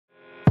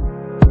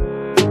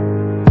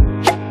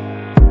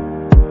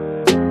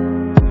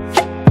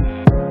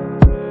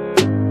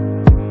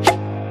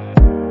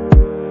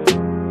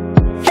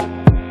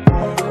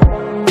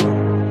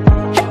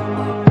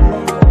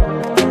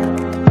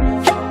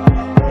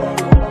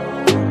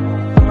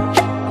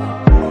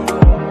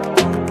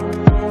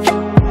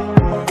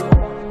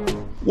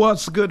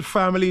What's good,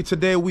 family?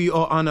 Today we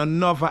are on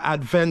another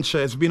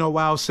adventure. It's been a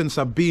while since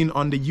I've been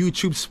on the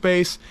YouTube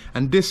space,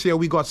 and this year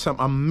we got some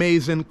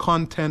amazing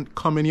content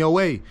coming your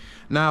way.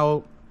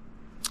 Now,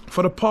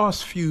 for the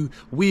past few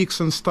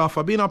weeks and stuff,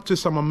 I've been up to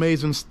some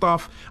amazing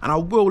stuff, and I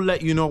will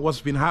let you know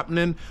what's been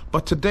happening.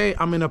 But today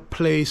I'm in a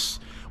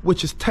place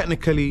which is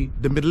technically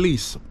the Middle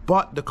East,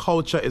 but the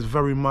culture is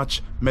very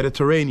much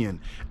Mediterranean.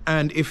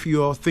 And if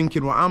you're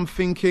thinking what I'm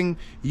thinking,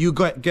 you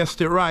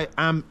guessed it right.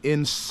 I'm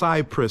in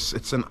Cyprus.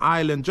 It's an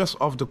island just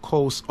off the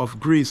coast of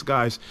Greece,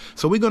 guys.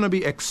 So we're going to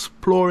be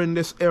exploring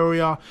this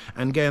area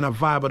and getting a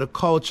vibe of the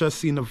culture,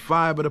 seeing the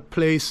vibe of the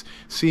place,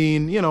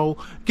 seeing, you know,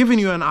 giving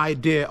you an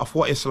idea of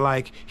what it's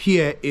like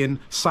here in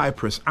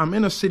Cyprus. I'm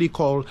in a city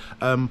called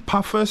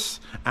Paphos,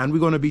 and we're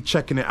going to be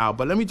checking it out.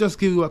 But let me just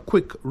give you a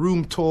quick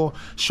room tour,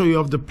 show you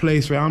of the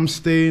place where I'm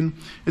staying.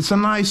 It's a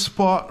nice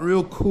spot,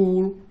 real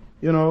cool,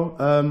 you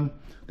know.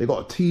 They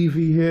got a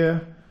TV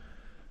here.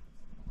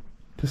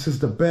 This is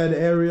the bed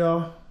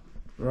area,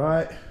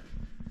 right?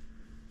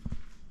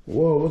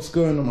 Whoa, what's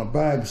going on? My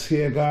bags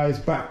here, guys.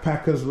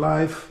 Backpacker's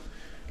life.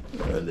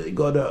 They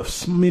got a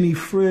mini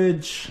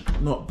fridge,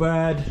 not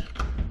bad.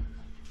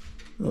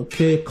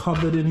 Okay,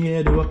 cupboard in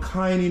here. They were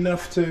kind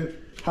enough to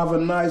have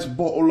a nice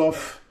bottle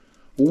of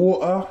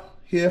water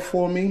here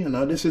for me.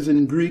 Now this is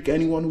in Greek.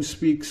 Anyone who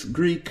speaks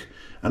Greek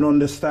and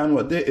understand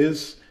what that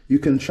is, you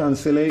can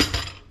translate.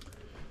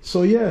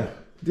 So yeah,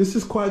 this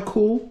is quite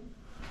cool.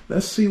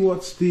 Let's see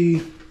what's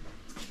the,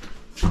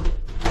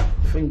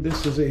 I think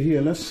this is it here.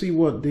 Let's see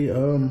what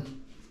the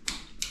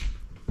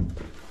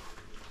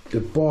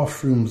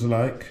bathroom's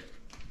like.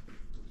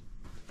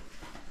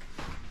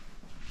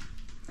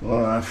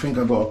 Well, I think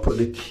I gotta put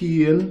the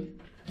key in.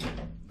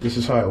 This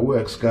is how it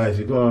works, guys.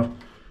 You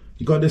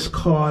got this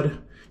card.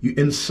 You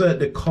insert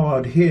the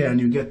card here and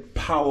you get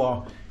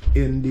power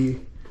in the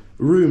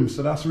room.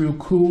 So that's real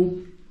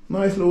cool.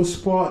 Nice little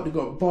spot. You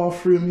got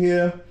bathroom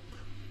here.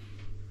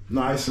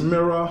 Nice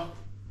mirror.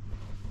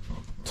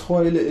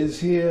 Toilet is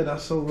here.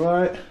 That's all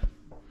right.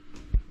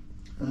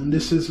 And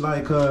this is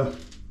like a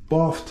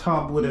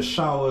bathtub with a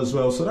shower as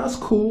well. So that's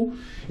cool.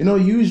 You know,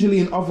 usually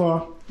in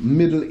other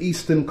Middle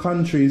Eastern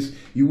countries,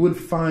 you would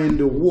find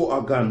a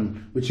water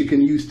gun, which you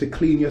can use to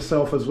clean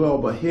yourself as well.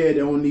 But here they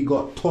only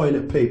got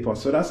toilet paper.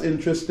 So that's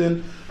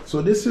interesting.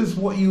 So this is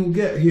what you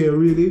get here,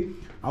 really.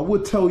 I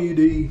would tell you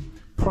the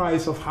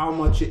price of how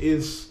much it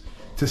is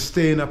to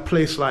stay in a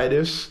place like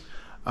this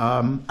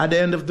at the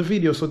end of the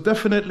video. So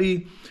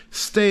definitely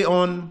stay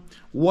on,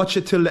 watch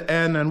it till the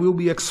end, and we'll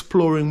be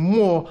exploring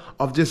more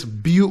of this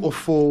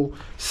beautiful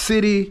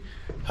city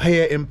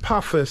here in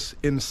Paphos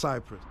in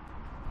Cyprus.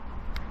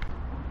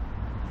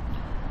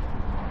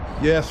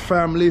 Yes,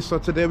 family, so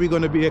today we're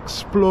going to be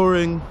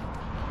exploring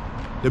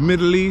the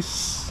Middle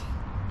East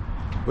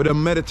with a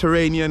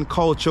Mediterranean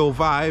cultural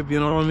vibe, you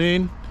know what I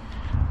mean?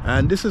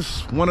 And this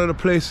is one of the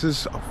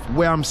places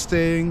where I'm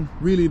staying.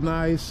 Really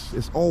nice.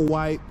 It's all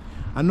white.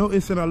 I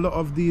notice in a lot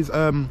of these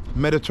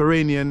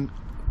Mediterranean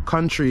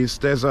countries,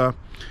 there's a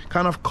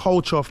kind of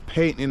culture of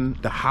painting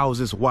the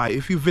houses white.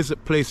 If you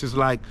visit places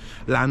like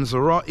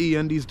Lanzarote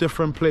and these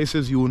different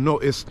places, you will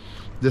notice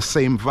the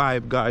same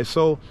vibe, guys.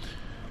 So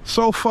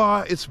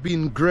far it's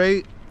been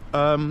great.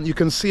 You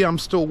can see I'm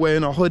still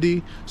wearing a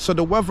hoodie. So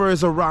the weather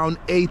is around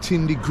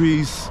 18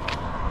 degrees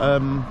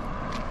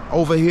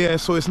over here,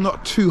 so it's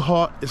not too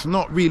hot. It's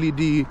not really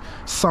the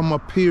summer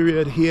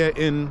period here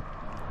in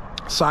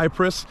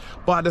Cyprus,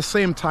 but at the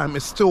same time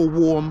it's still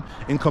warm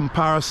in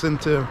comparison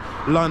to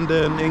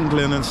London,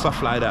 England and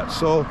stuff like that.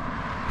 So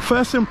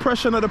first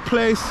impression of the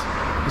place,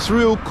 it's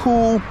real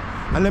cool,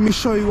 and let me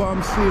show you what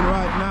I'm seeing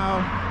right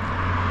now.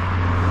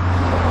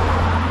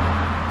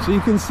 So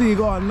you can see you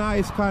got a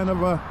nice kind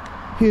of a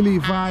hilly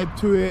vibe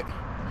to it.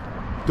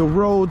 The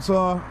roads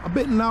are a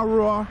bit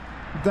narrower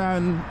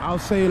than, I'll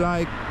say,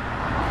 like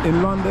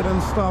in London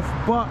and stuff,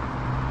 but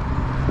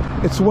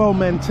it's well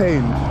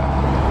maintained.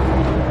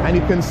 And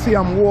you can see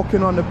I'm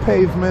walking on the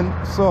pavement,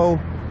 so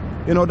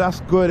you know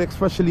that's good,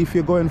 especially if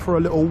you're going for a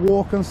little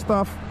walk and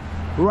stuff.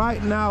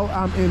 Right now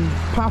I'm in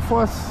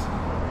Paphos,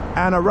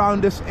 and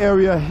around this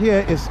area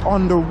here is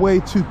on the way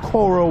to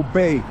Coral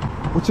Bay,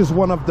 which is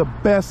one of the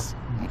best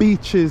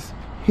beaches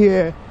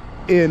here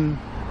in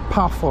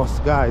Paphos,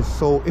 guys.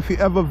 So if you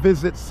ever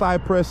visit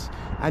Cyprus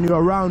and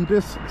you're around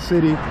this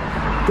city,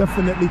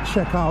 definitely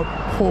check out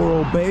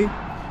Coral Bay,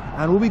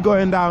 and we'll be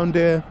going down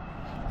there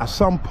at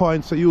some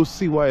point, so you'll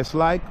see what it's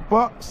like.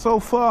 But so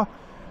far,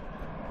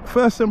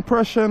 first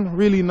impression,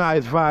 really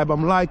nice vibe.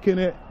 I'm liking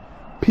it.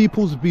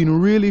 People's been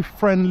really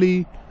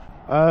friendly.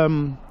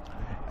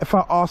 If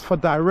I ask for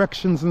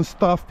directions and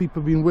stuff,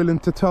 people have been willing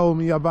to tell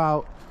me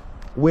about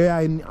where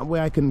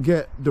I can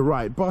get the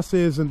right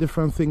buses and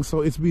different things.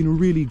 So it's been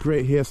really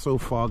great here so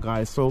far,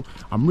 guys. So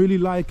I'm really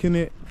liking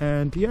it,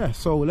 and yeah,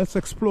 so let's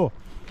explore.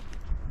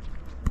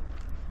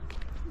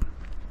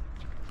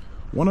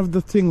 One of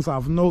the things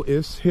I've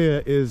noticed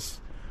here is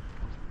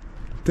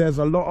there's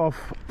a lot of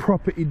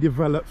property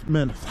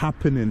development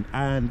happening,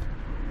 and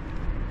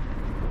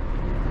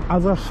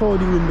as I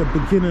showed you in the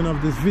beginning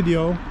of this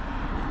video,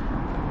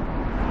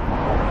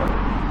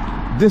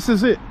 this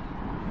is it.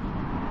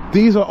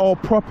 These are all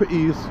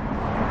properties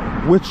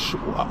which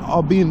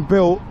are being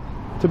built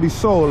to be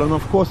sold, and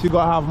of course you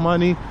gotta have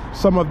money.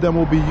 Some of them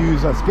will be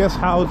used as guest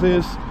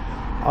houses,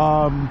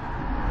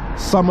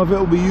 some of it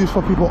will be used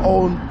for people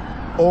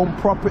own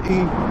property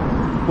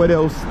where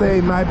they'll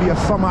stay, maybe a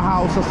summer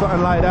house or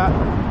something like that.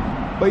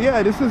 But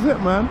yeah, this is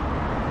it, man.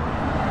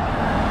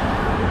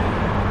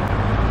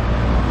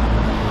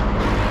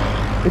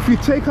 If you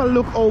take a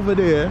look over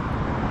there,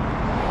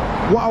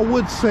 what I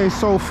would say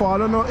so far, I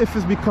don't know if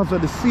it's because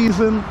of the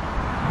season,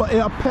 but it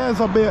appears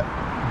a bit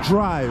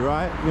dry,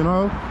 right? You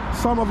know,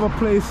 some other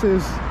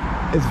places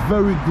it's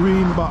very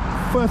green, but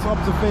first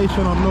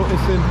observation I'm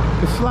noticing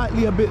it's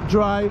slightly a bit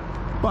dry,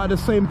 but at the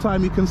same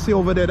time you can see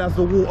over there that's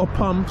the water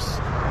pumps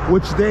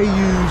which they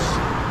use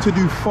to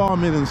do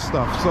farming and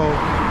stuff. So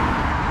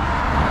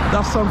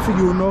that's something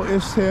you'll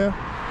notice here.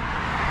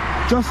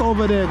 Just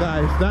over there,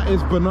 guys, that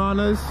is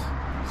bananas.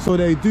 So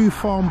they do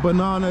farm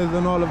bananas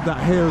and all of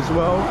that here as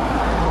well.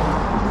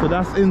 So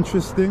that's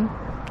interesting.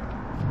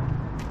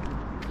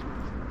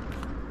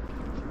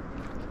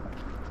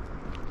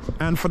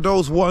 And for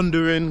those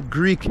wondering,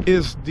 Greek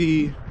is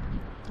the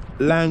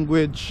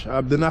language,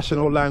 the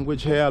national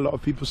language here. A lot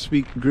of people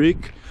speak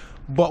Greek.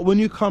 But when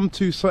you come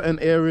to certain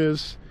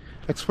areas,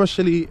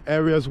 especially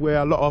areas where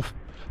a lot of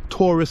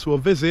tourists will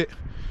visit,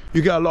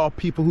 you get a lot of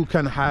people who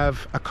can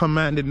have a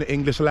command in the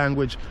English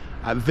language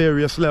at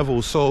various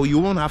levels. So you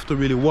won't have to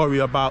really worry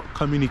about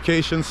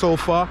communication so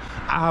far.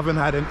 I haven't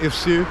had an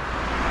issue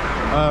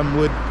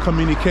with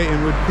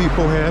communicating with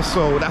people here,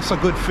 so that's a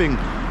good thing.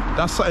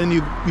 That's something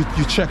you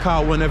check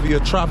out whenever you're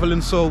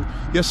traveling, so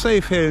you're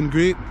safe here in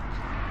Greece.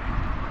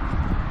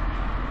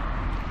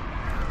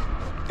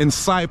 In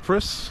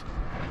Cyprus.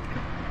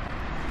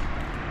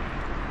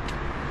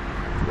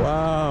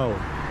 Wow.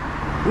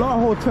 A lot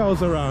of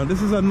hotels around.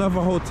 This is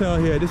another hotel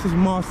here. This is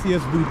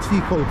Marcia's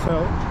Boutique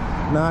Hotel.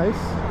 Nice.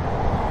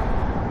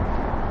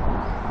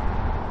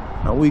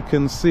 And we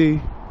can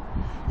see,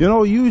 you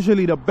know,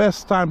 usually the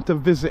best time to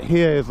visit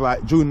here is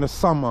like during the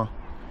summer,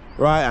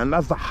 right? And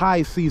that's the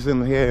high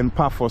season here in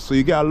Paphos. So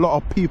you get a lot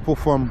of people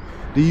from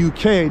the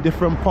UK,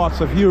 different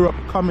parts of Europe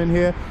coming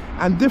here,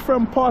 and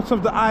different parts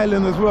of the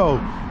island as well.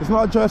 It's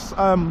not just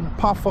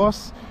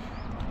Paphos.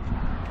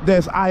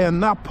 There's Ayia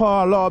Napa.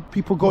 A lot of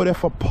people go there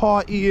for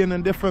partying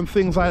and different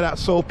things like that.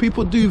 So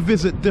people do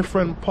visit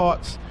different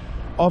parts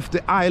of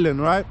the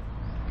island, right?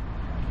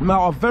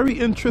 Now, a very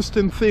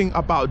interesting thing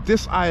about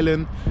this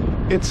island,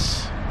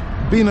 it's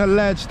been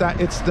alleged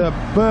that it's the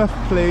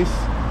birthplace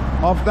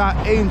of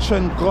that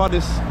ancient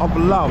goddess of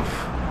love.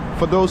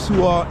 For those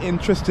who are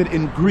interested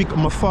in Greek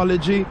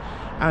mythology,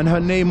 and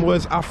her name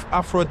was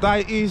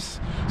Aphrodite.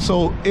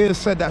 So it is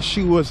said that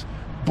she was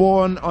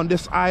born on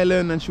this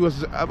island, and she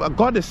was a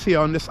goddess here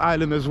on this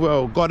island as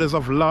well, goddess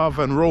of love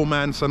and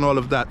romance and all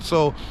of that.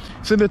 So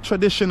it's in the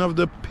tradition of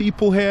the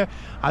people here.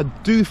 I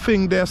do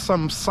think there's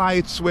some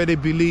sites where they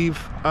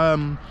believe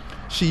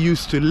she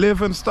used to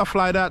live and stuff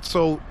like that,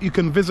 so you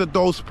can visit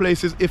those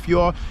places if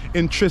you're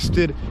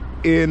interested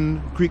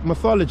in Greek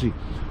mythology.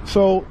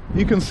 So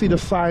you can see the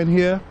sign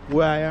here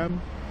where I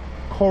am,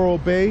 Coral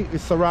Bay.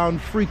 It's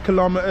around 3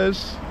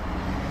 kilometers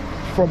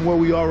from where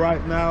we are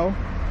right now.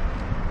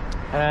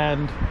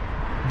 And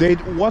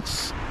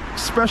what's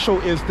special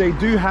is they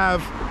do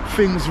have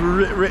things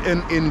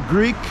written in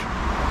Greek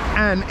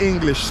and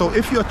English. So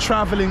if you're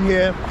traveling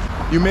here,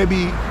 you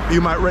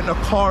might rent a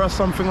car or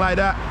something like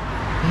that,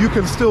 you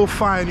can still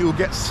find, you'll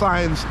get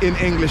signs in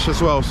English as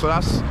well. So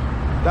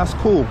that's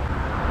cool.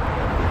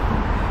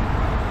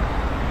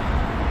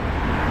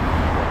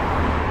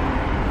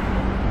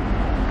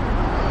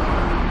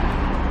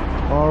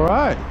 All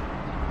right.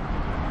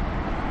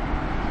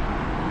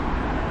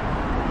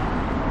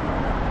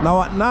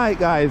 Now at night,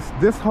 guys,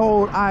 this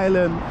whole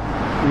island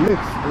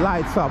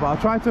lights up. I'll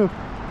try to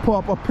pull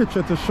up a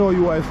picture to show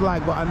you what it's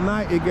like, but at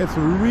night it gets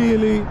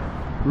really,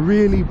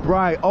 really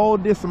bright. All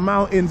these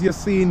mountains you're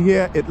seeing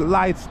here, it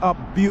lights up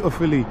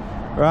beautifully,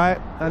 right?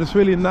 And it's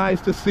really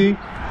nice to see.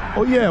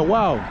 Oh yeah,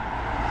 wow.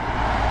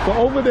 So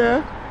over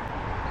there,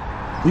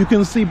 you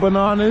can see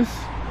bananas,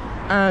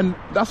 and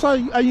that's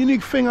a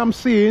unique thing I'm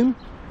seeing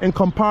in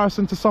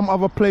comparison to some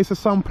other places.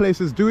 Some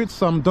places do it,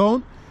 some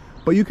don't.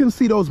 But you can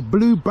see those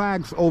blue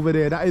bags over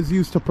there. That is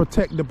used to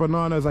protect the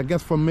bananas, I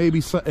guess, from maybe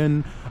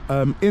certain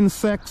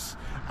insects,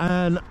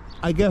 and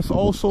I guess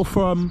also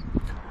from,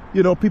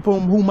 you know, people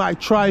who might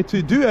try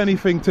to do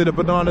anything to the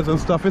bananas and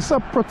stuff. It's a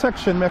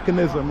protection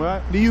mechanism,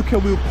 right? The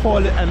UK will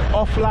call it an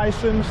off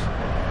license,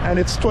 and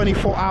it's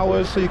 24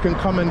 hours, so you can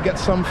come and get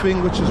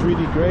something, which is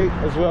really great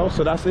as well.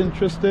 So that's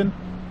interesting.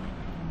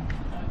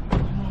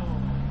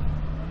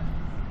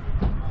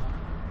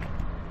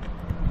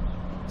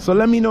 So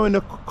let me know in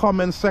the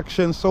comment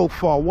section so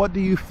far, what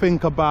do you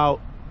think about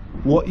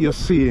what you're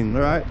seeing,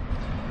 right?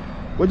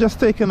 We're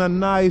just taking a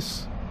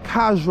nice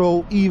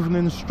casual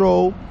evening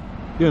stroll,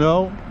 you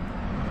know,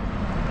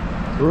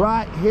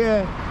 right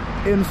here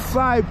in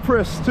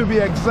Cyprus, to be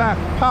exact,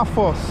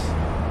 Paphos.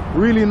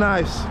 Really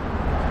nice.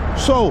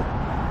 So,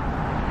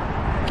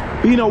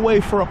 been away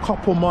for a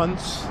couple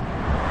months,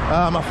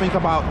 I think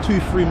about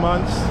 2-3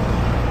 months.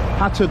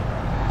 Had to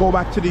go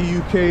back to the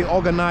UK,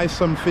 organize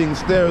some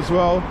things there as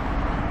well.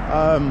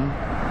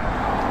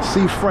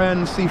 See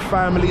friends, see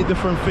family,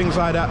 different things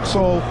like that.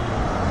 So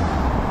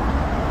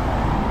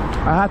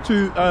I had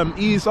to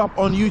ease up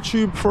on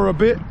YouTube for a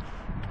bit,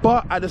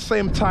 but at the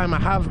same time I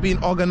have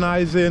been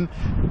organizing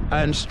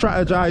and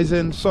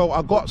strategizing. So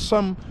I got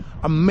some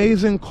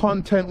amazing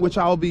content which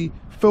I'll be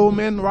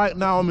filming. Right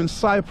now I'm in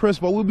Cyprus,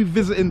 but we'll be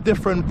visiting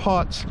different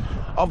parts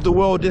of the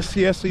world this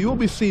year, so you'll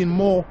be seeing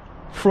more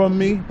from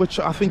me, which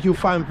I think you'll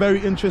find very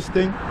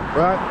interesting,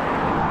 right?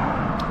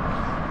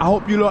 I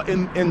hope you lot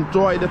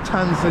enjoy the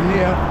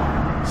Tanzania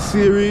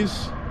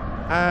series,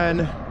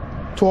 and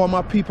to all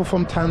my people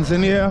from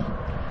Tanzania,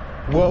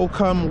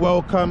 welcome,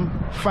 welcome.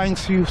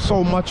 Thanks you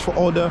so much for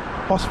all the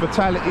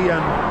hospitality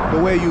and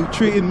the way you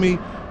treated me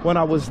when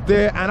I was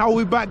there, and I'll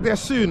be back there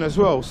soon as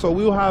well. So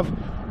we'll have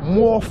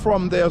more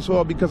from there as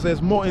well, because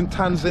there's more in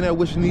Tanzania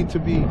which need to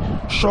be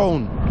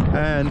shown,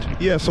 and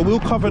yeah, so we'll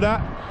cover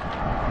that.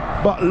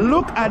 But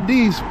look at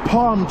these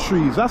palm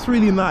trees. That's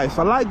really nice.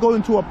 I like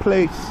going to a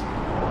place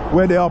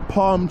where there are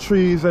palm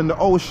trees and the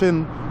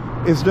ocean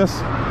is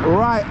just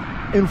right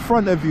in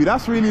front of you.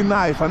 That's really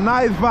nice, a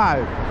nice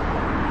vibe,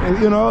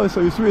 you know.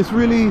 So it's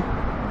really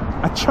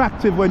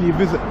attractive when you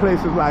visit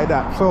places like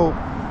that. So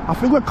I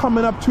think we're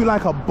coming up to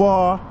like a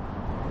bar,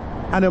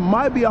 and it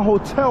might be a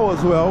hotel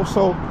as well.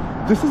 So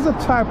this is the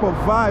type of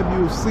vibe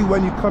you'll see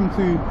when you come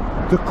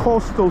to the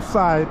coastal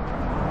side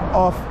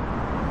of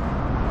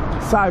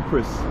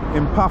Cyprus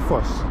in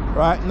Paphos.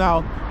 Right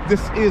now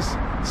this is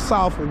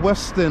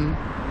southwestern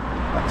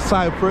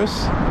Cyprus,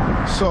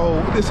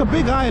 so it's a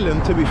big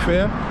island, to be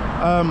fair,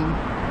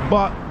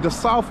 but the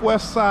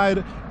southwest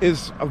side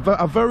is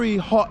a very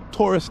hot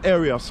tourist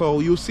area,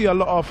 so you'll see a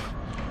lot of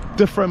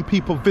different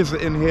people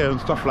visiting here and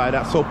stuff like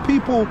that. So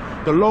people,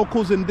 the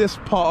locals in this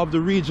part of the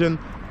region,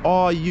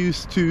 are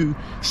used to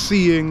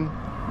seeing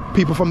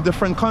people from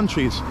different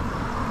countries.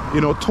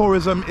 You know,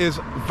 tourism is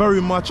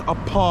very much a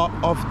part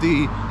of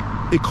the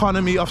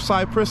economy of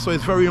Cyprus, so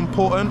it's very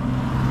important.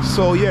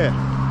 So yeah,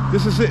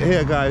 this is it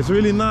here, guys.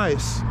 Really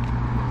nice.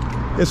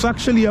 It's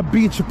actually a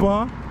beach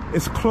bar.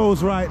 It's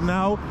closed right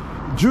now.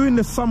 During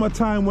the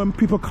summertime, when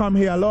people come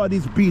here, a lot of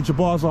these beach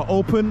bars are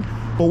open,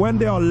 but when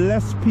there are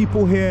less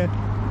people here,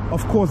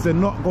 of course they're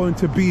not going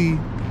to be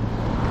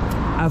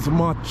as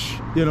much,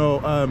 you know,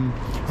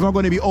 it's not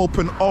going to be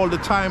open all the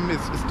time.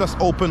 It's just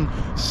open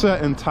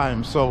certain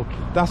times, so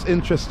that's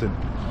interesting.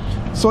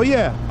 So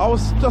yeah, I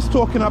was just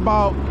talking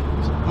about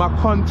my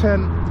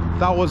content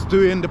that I was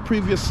doing the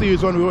previous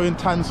series when we were in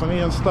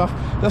Tanzania and stuff.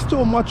 There's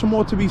still much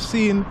more to be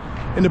seen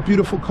in the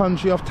beautiful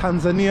country of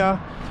Tanzania,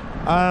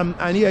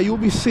 and yeah, you'll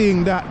be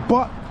seeing that,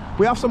 but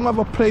we have some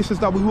other places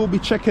that we will be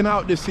checking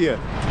out this year,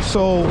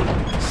 so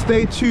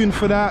stay tuned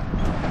for that.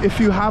 If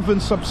you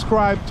haven't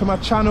subscribed to my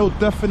channel,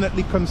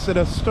 definitely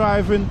consider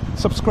subscribing,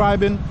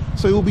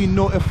 so you'll be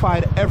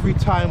notified every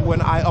time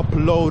when I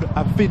upload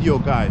a video,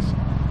 guys.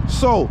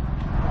 So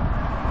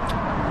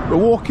we're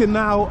walking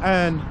now,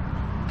 and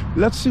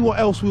let's see what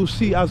else we'll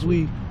see as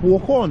we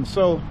walk on.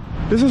 So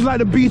this is like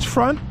the beach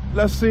front.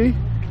 Let's see.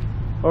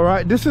 All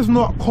right, this is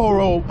not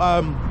Coral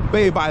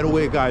Bay, by the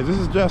way, guys. This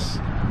is just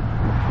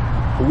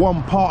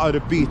one part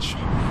of the beach,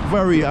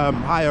 very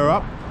higher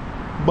up,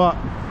 but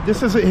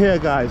this is it here,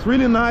 guys.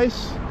 Really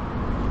nice,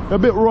 a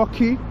bit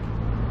rocky.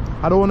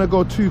 I don't want to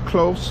go too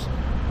close,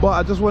 but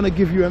I just want to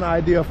give you an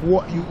idea of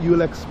what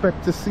you'll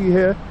expect to see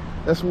here.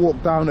 Let's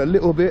walk down a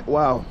little bit.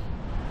 Wow,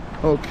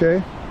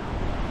 okay,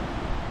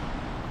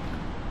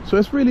 so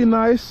it's really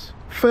nice.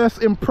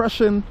 First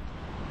impression,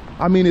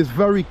 I mean, it's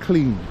very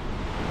clean,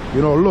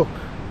 you know. Look,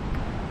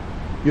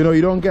 you know,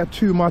 you don't get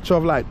too much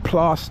of like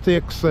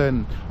plastics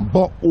and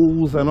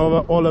bottles and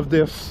all of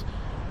this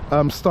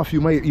stuff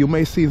you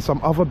may see in some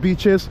other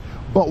beaches.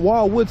 But what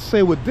I would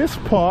say with this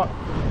part,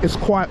 it's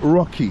quite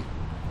rocky,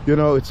 you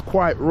know. It's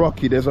quite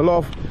rocky. There's a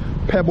lot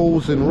of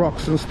pebbles and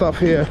rocks and stuff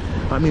here.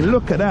 I mean,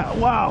 look at that.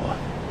 Wow,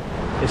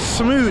 it's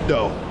smooth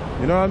though,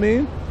 you know what I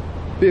mean?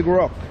 Big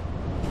rock.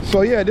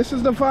 So yeah, this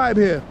is the vibe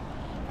here.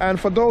 And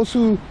for those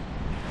who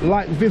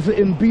like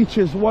visiting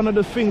beaches, one of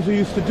the things we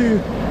used to do,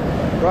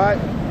 right,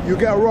 you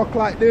get a rock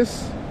like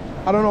this.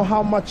 I don't know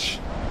how much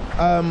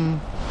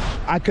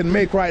I can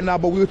make right now,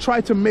 but we'll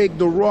try to make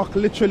the rock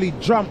literally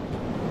jump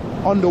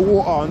on the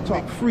water on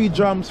top. 3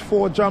 jumps,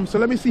 4 jumps. So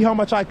let me see how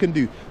much I can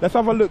do. Let's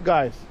have a look,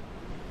 guys.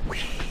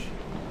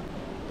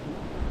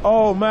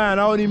 Oh man,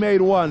 I only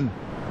made 1.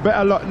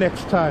 Better luck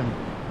next time.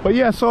 But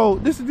yeah, so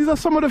these are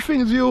some of the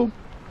things you'll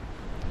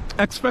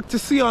expect to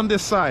see on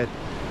this side.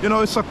 You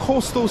know, it's a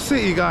coastal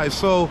city, guys,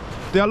 so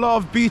there are a lot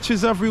of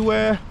beaches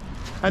everywhere,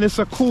 and it's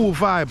a cool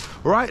vibe.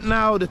 Right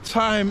now the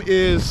time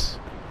is,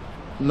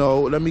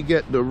 no, let me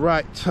get the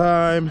right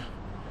time.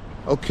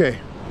 Okay,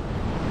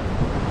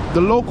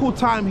 the local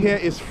time here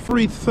is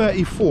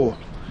 3:34.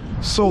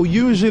 So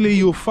usually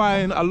you'll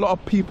find a lot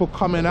of people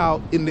coming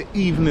out in the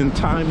evening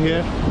time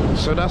here,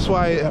 so that's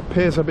why it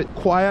appears a bit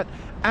quiet.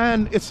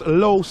 And it's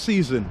low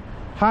season.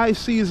 High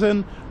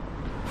season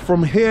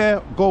from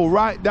here, go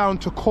right down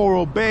to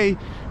Coral Bay,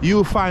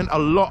 you'll find a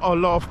lot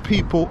of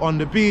people on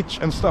the beach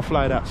and stuff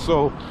like that.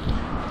 So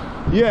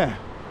yeah,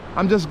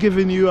 I'm just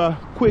giving you a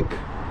quick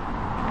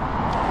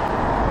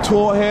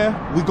tour here.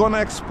 We're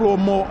gonna explore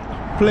more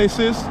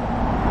places,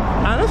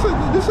 and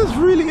this is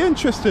really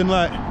interesting.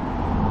 Like,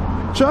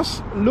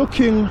 just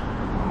looking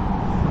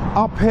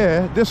up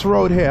here, this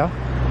road here,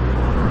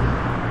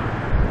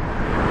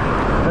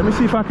 let me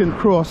see if I can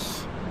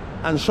cross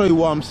and show you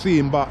what I'm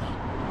seeing. But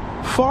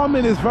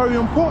farming is very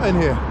important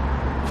here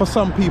for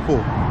some people,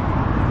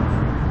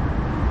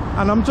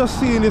 and I'm just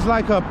seeing it's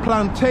like a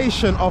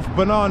plantation of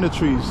banana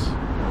trees.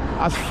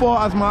 As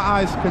far as my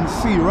eyes can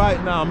see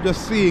right now, I'm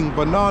just seeing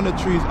banana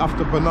trees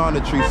after banana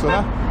trees. So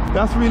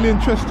that's really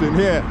interesting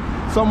here.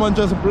 Someone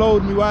just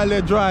blowed me while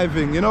they're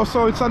driving, you know,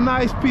 so it's a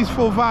nice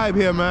peaceful vibe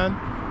here, man.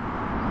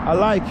 I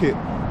like it.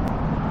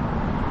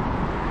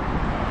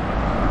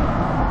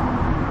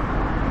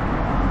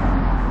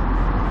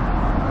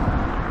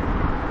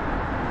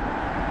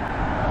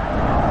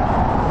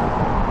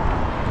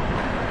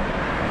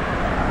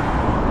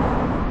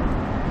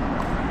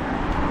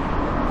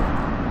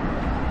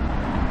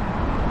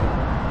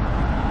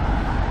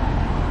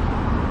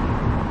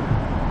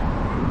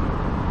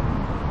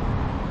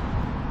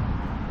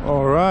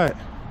 All right,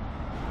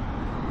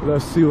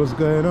 let's see what's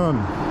going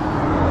on.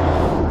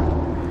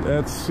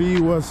 Let's see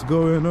what's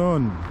going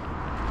on.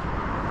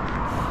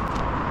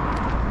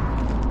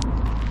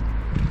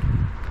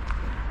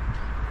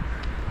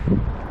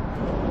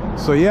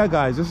 So yeah,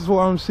 guys, this is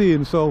what I'm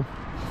seeing. So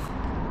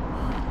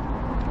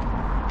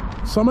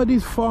some of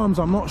these farms,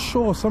 I'm not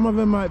sure, some of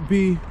them might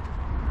be,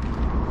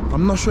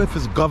 I'm not sure if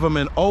it's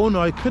government owned,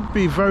 or it could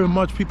be very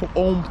much people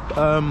own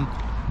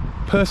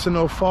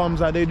personal farms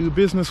that they do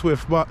business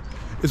with, but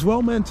it's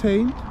well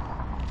maintained.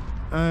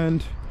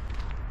 And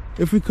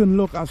if we can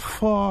look as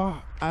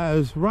far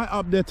as right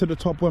up there to the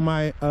top where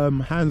my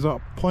hands are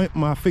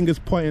my fingers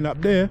pointing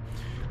up there,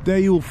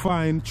 you'll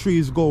find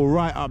trees go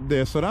right up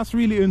there. So that's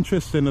really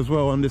interesting as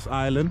well on this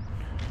island.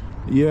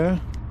 Yeah,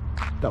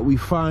 that we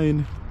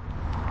find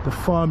the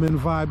farming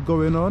vibe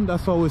going on.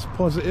 That's always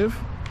positive.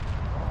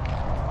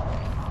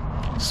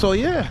 So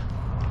yeah,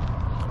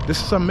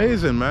 this is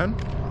amazing, man.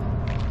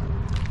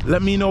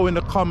 Let me know in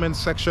the comment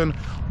section,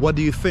 what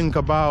do you think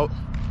about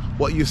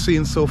what you've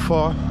seen so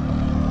far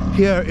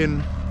here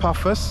in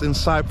Paphos in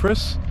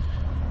Cyprus.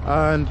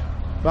 And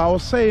I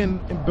was saying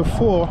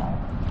before,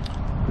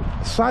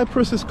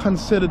 Cyprus is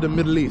considered the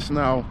Middle East.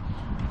 Now,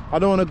 I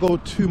don't want to go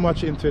too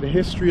much into the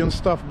history and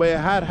stuff, but it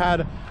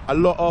had a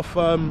lot of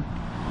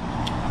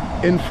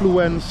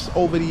influence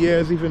over the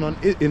years, even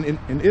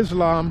in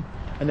Islam,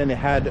 and then it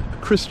had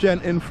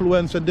Christian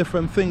influence and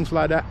different things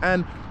like that.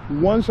 And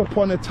once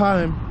upon a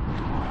time,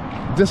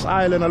 this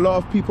island, a lot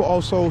of people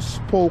also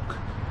spoke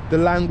the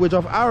language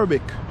of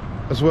Arabic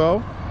as well.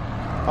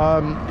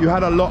 You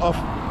had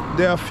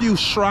there are a few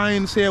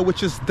shrines here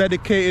which is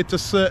dedicated to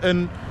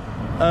certain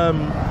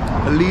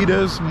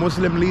leaders,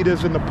 Muslim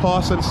leaders in the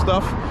past and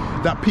stuff,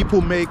 that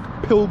people make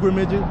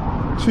pilgrimages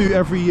to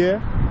every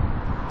year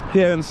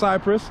here in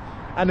Cyprus.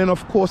 And then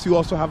of course you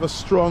also have a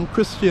strong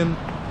Christian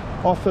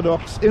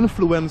Orthodox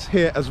influence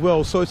here as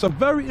well. So it's a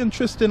very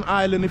interesting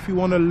island if you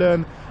want to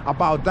learn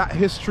about that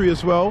history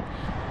as well.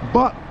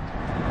 But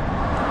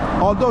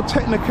although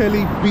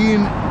technically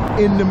being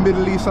in the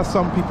Middle East, as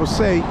some people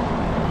say,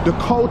 the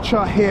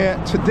culture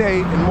here today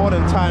in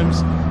modern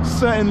times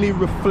certainly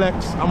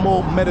reflects a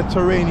more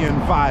Mediterranean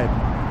vibe,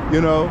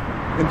 you know,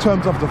 in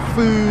terms of the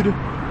food,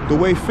 the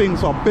way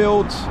things are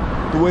built,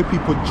 the way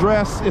people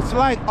dress. It's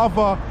like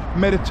other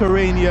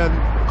Mediterranean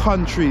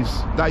countries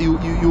that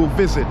you'll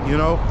visit, you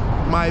know.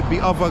 Might be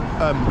other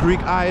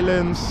Greek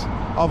islands,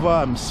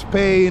 other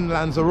Spain,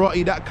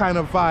 Lanzarote, that kind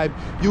of vibe.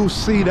 You'll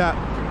see that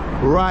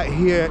right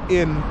here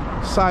in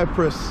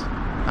Cyprus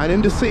and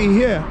in the city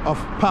here of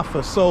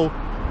Paphos. So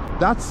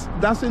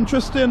that's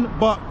interesting.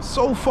 But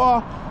so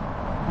far,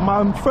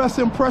 my first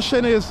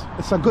impression is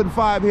it's a good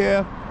vibe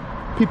here.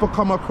 People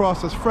come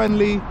across as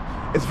friendly.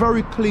 It's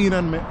very clean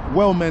and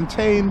well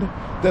maintained.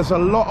 There's a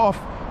lot of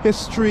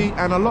history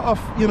and a lot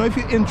of, you know, if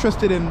you're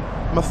interested in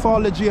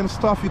mythology and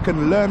stuff, you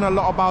can learn a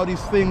lot about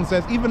these things.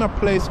 There's even a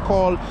place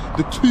called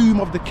the Tomb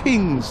of the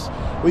Kings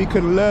where you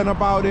can learn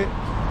about it.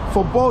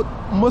 For both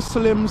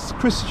Muslims,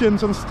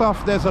 Christians and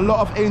stuff, there's a lot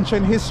of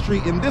ancient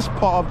history in this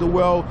part of the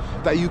world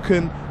that you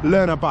can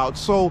learn about.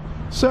 So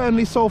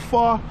certainly so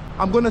far,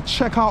 I'm going to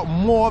check out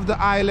more of the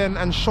island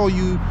and show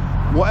you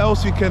what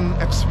else you can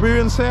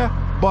experience here.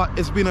 But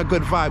it's been a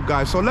good vibe,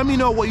 guys. So let me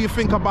know what you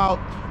think about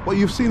what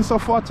you've seen so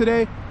far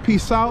today.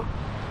 Peace out.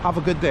 Have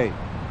a good day.